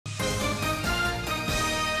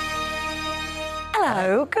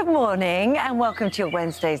Hello, good morning, and welcome to your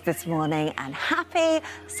Wednesdays this morning, and happy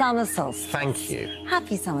summer solstice. Thank you.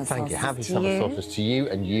 Happy summer solstice. Thank you. Happy summer solstice to you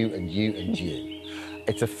and you and you and you.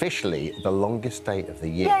 It's officially the longest day of the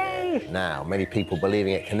year. Yay! Now, many people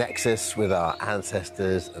believing it connects us with our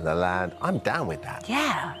ancestors and the land. I'm down with that.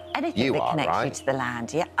 Yeah, anything You that are, connects you right? to the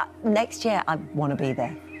land. Yeah, next year I want to be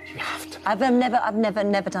there. You have to. I've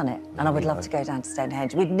never done it, and I would love to go down to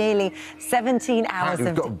Stonehenge with nearly 17 hours We've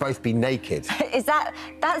of... got to both be naked.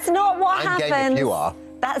 That's not what happens. I'm game if you are.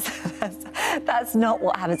 That's not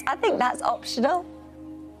what happens. I think that's optional.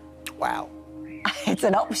 Wow. It's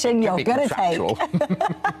an option you're going to take.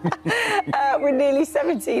 With nearly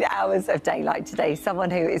 17 hours of daylight today, someone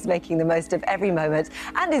who is making the most of every moment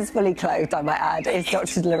and is fully clothed, I might add, is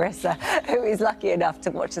Dr. Larisa, who is lucky enough to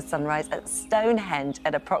watch the sunrise at Stonehenge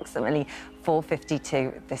at approximately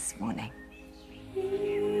 4:52 this morning.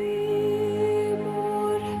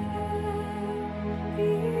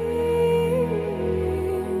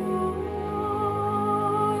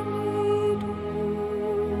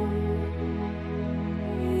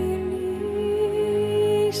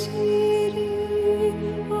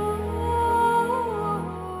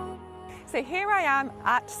 So here I am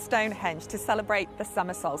at Stonehenge to celebrate the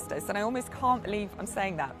summer solstice, and I almost can't believe I'm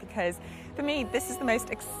saying that, because for me this is the most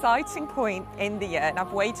exciting point in the year, and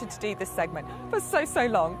I've waited to do this segment for so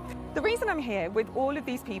long. The reason I'm here with all of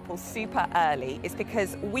these people super early is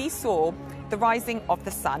because we saw the rising of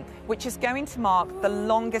the sun, which is going to mark the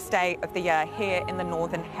longest day of the year here in the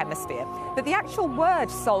Northern Hemisphere. But the actual word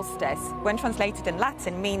solstice, when translated in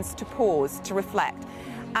Latin, means to pause, to reflect.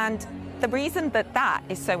 And the reason that that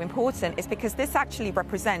is so important is because this actually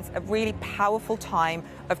represents a really powerful time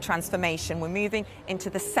of transformation. We're moving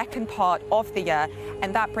into the second part of the year,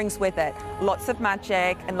 and that brings with it lots of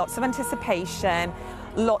magic and lots of anticipation,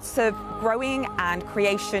 lots of growing and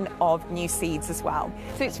creation of new seeds as well.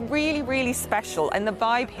 So it's really special, and the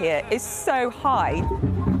vibe here is so high.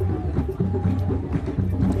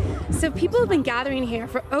 So people have been gathering here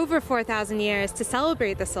for over 4,000 years to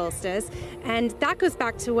celebrate the solstice, and that goes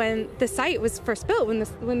back to when the site was first built,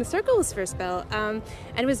 when the circle was first built, and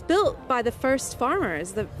it was built by the first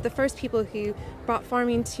farmers, the first people who brought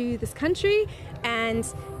farming to this country. And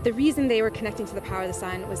the reason they were connecting to the power of the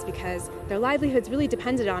sun was because their livelihoods really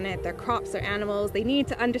depended on it. Their crops, their animals, they needed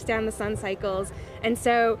to understand the sun cycles. And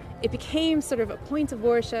so it became sort of a point of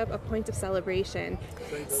worship, a point of celebration.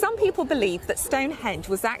 Some people believe that Stonehenge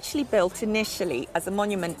was actually built initially as a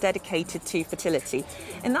monument dedicated to fertility.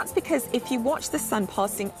 And that's because if you watch the sun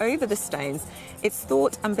passing over the stones, it's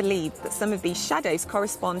thought and believed that some of these shadows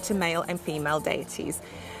correspond to male and female deities.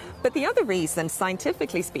 But the other reason,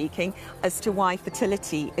 scientifically speaking, as to why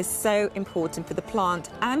fertility is so important for the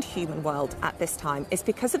plant and human world at this time is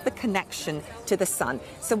because of the connection to the sun.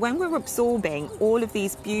 So when we're absorbing all of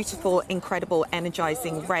these beautiful, incredible,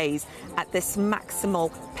 energizing rays at this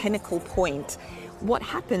maximal pinnacle point, what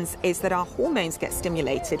happens is that our hormones get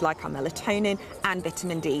stimulated, like our melatonin and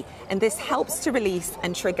vitamin D, and this helps to release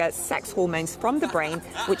and trigger sex hormones from the brain,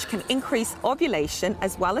 which can increase ovulation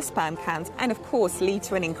as well as sperm counts, and of course lead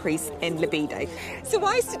to an increase in libido. So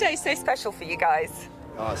why is today so special for you guys?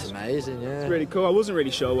 Oh, it's amazing, yeah. It's really cool. I wasn't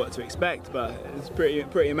really sure what to expect, but it's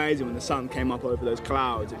pretty amazing when the sun came up over those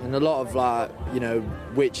clouds. And a lot of, like, you know,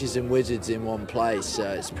 witches and wizards in one place, so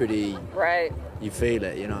it's pretty... Right. You feel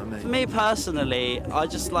it, you know what I mean? For me personally, I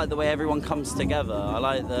just like the way everyone comes together. I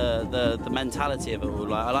like the mentality of it all.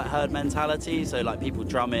 Like, I like herd mentality, so like people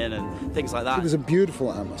drumming and things like that. It was a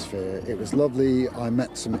beautiful atmosphere. It was lovely. I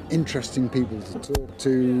met some interesting people to talk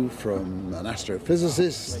to, from an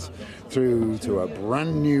astrophysicist through to a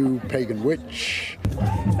brand new pagan witch.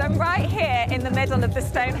 So I'm right here in the middle of the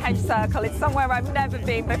Stonehenge circle. It's somewhere I've never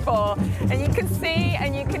been before. And you can see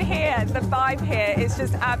and you can hear the vibe here is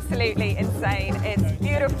just absolutely insane. It's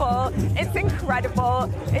beautiful, it's incredible,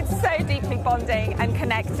 it's so deeply bonding and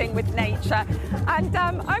connecting with nature. And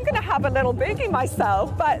I'm going to have a little boogie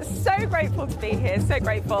myself, but so grateful to be here, so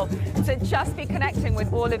grateful to just be connecting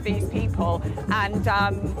with all of these people and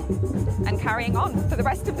carrying on for the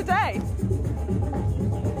rest of the day.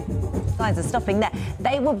 Signs are stopping there.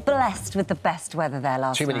 They were blessed with the best weather there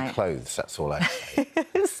last night. Too many clothes, that's all I say.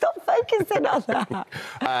 Stop focusing on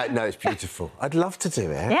that. No, it's beautiful. I'd love to do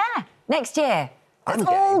it. Yeah, next year. Let's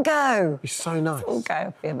all go. It'd be so nice. Let's all go.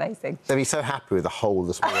 It'd be amazing. They'd be so happy with the whole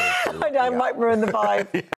this morning. I know, I might ruin the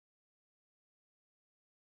vibe.